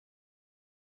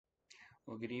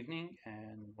Well, good evening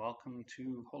and welcome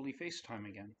to Holy FaceTime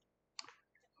again.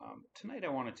 Tonight I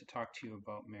wanted to talk to you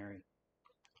about Mary.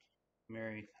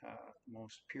 Mary, the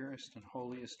most purest and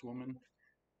holiest woman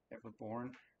ever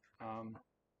born. I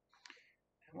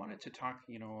wanted to talk,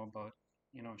 about,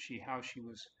 how she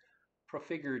was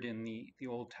prefigured in the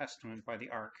Old Testament by the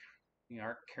ark. The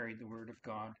ark carried the word of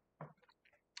God.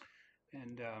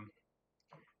 And,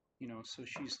 so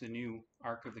she's the new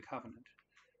Ark of the Covenant.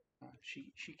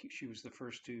 She was the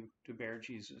first to bear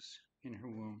Jesus in her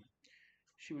womb.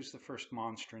 She was the first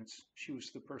monstrance. She was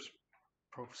the first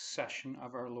procession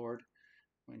of our Lord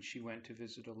when she went to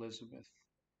visit Elizabeth.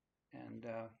 And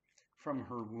from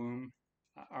her womb,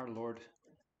 our Lord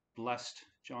blessed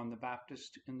John the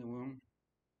Baptist in the womb.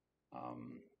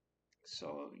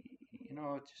 So,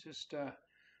 it's just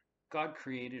God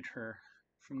created her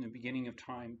from the beginning of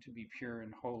time to be pure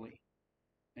and holy.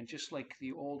 And just like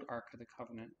the old Ark of the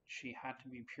Covenant, she had to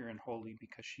be pure and holy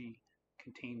because she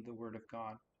contained the Word of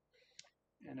God.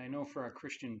 And I know for our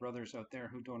Christian brothers out there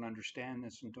who don't understand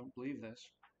this and don't believe this,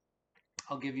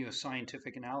 I'll give you a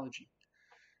scientific analogy.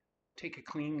 Take a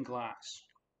clean glass,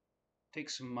 take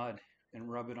some mud and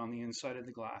rub it on the inside of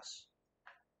the glass.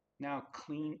 Now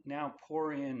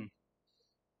pour in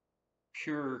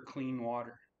pure, clean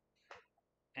water.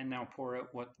 And now pour out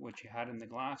what you had in the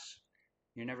glass.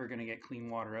 You're never going to get clean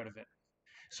water out of it.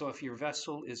 So if your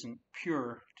vessel isn't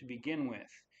pure to begin with,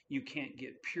 you can't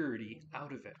get purity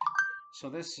out of it. So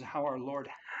this is how our Lord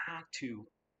had to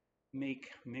make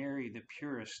Mary the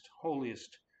purest,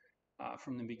 holiest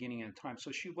from the beginning of time.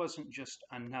 So she wasn't just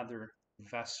another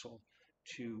vessel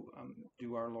to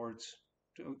do our Lord's,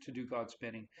 to do God's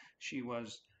bidding. She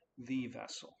was the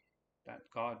vessel that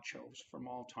God chose from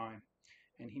all time,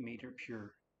 and He made her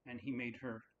pure, and He made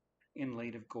her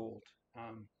inlaid of gold,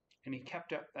 and He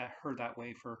kept her that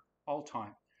way for all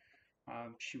time.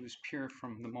 She was pure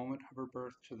from the moment of her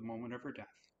birth to the moment of her death.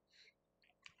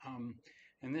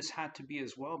 And this had to be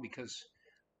as well because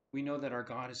we know that our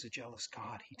God is a jealous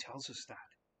God. He tells us that.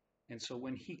 And so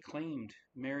when He claimed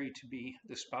Mary to be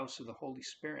the spouse of the Holy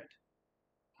Spirit,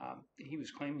 He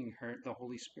was claiming her, the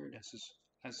Holy Spirit,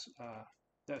 as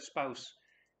the spouse.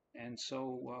 And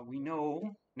so we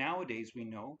know, nowadays we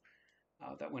know,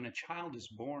 that when a child is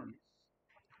born,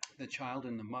 the child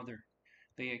and the mother,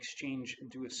 they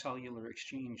do a cellular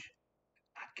exchange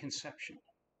at conception.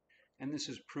 And this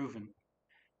is proven.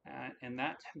 And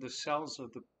that the cells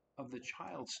of the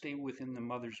child stay within the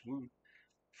mother's womb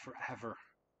forever.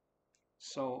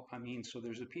 So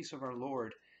there's a piece of our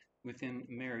Lord within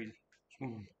Mary's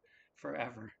womb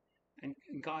forever. And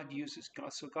God uses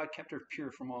God, so God kept her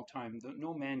pure from all time.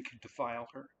 No man could defile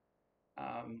her.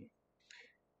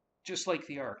 Just like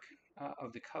the Ark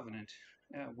of the Covenant,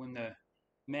 when the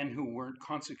men who weren't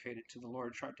consecrated to the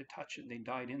Lord tried to touch it, they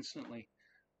died instantly.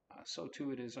 So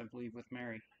too it is, I believe, with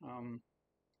Mary.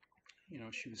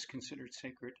 She was considered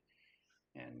sacred,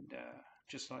 and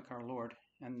just like our Lord,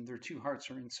 and their two hearts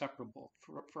are inseparable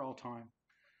for all time.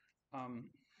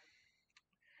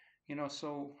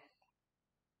 So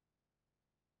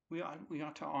we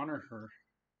ought to honor her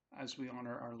as we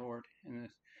honor our Lord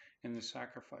in the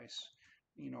sacrifice.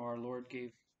 Our Lord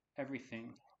gave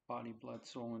everything, body, blood,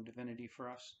 soul, and divinity for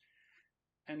us.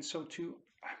 And so too,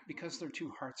 because their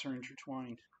two hearts are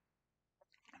intertwined,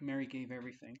 Mary gave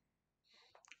everything.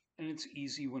 And it's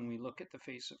easy when we look at the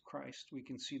face of Christ. We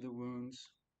can see the wounds.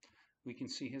 We can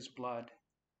see His blood.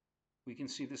 We can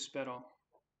see the spittle.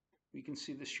 We can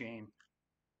see the shame.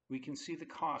 We can see the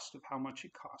cost of how much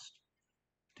it cost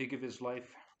to give His life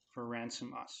for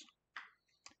ransom us.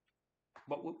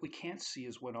 But what we can't see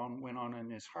is what went on in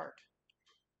His heart.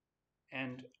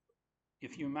 And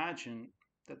if you imagine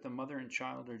that the mother and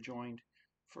child are joined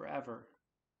forever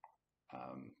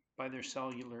by their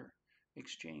cellular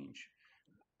exchange,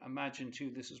 imagine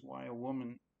too, this is why a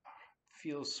woman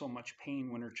feels so much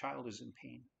pain when her child is in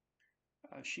pain.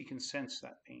 She can sense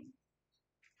that pain.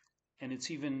 And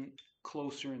it's even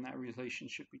closer in that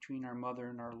relationship between our mother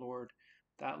and our Lord.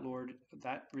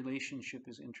 That relationship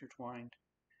is intertwined.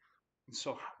 And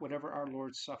so whatever our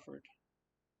Lord suffered,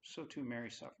 so too Mary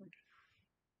suffered.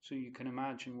 So you can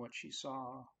imagine what she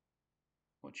saw,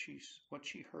 what she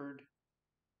heard,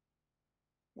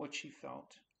 what she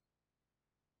felt.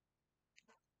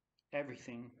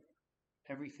 Everything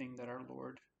that our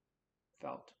Lord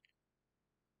felt,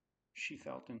 she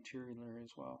felt interiorly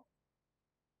as well.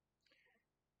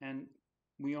 And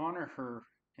we honor her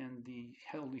in the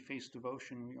Holy Face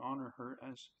devotion. We honor her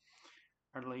as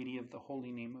Our Lady of the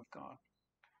Holy Name of God.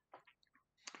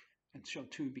 And so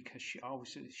too, because she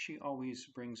always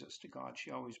brings us to God.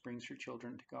 She always brings her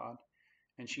children to God,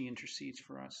 and she intercedes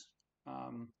for us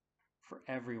for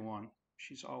everyone.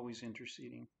 She's always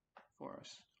interceding for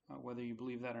us. Whether you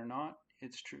believe that or not,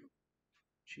 it's true.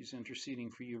 She's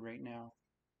interceding for you right now.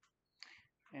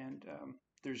 And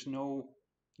there's no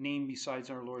name besides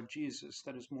our Lord Jesus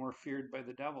that is more feared by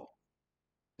the devil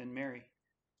than Mary,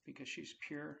 because she's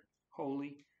pure,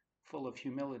 holy, full of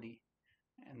humility,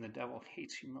 and the devil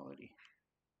hates humility.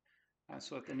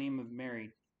 So at the name of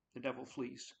Mary, the devil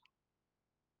flees,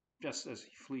 just as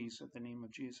he flees at the name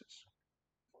of Jesus.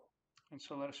 And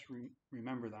so let us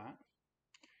remember that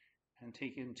and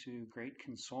take into great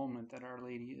consolement that Our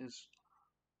Lady is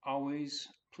always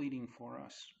pleading for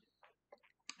us.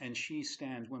 And she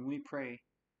stands, when we pray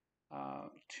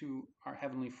to our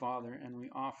Heavenly Father and we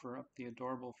offer up the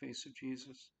adorable face of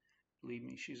Jesus, believe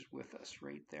me, she's with us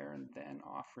right there and then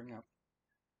offering up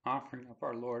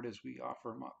our Lord as we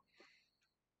offer him up.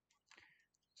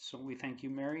 So we thank you,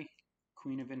 Mary,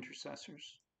 Queen of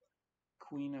Intercessors,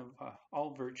 Queen of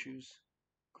all virtues,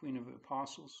 Queen of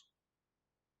Apostles,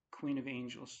 Queen of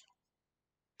Angels,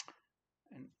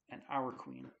 and our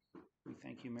Queen. We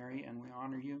thank you, Mary, and we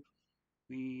honor you.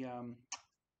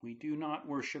 We do not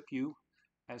worship you,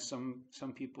 as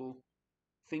some people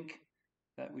think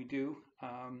that we do.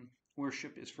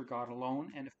 Worship is for God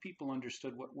alone, and if people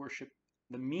understood what worship,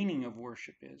 the meaning of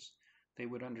worship is, they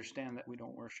would understand that we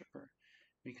don't worship her,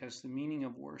 because the meaning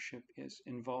of worship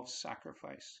involves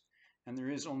sacrifice, and there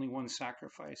is only one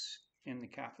sacrifice in the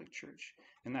Catholic Church,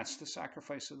 and that's the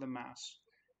sacrifice of the Mass.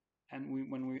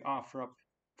 And when we offer up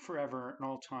forever and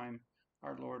all time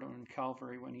our Lord on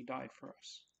Calvary when he died for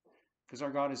us, because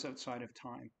our God is outside of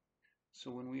time.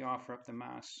 So when we offer up the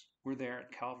Mass, we're there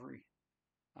at Calvary.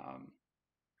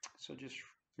 So just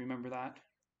remember that,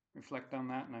 reflect on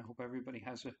that, and I hope everybody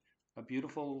has a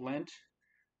beautiful Lent.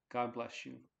 God bless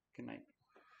you. Good night.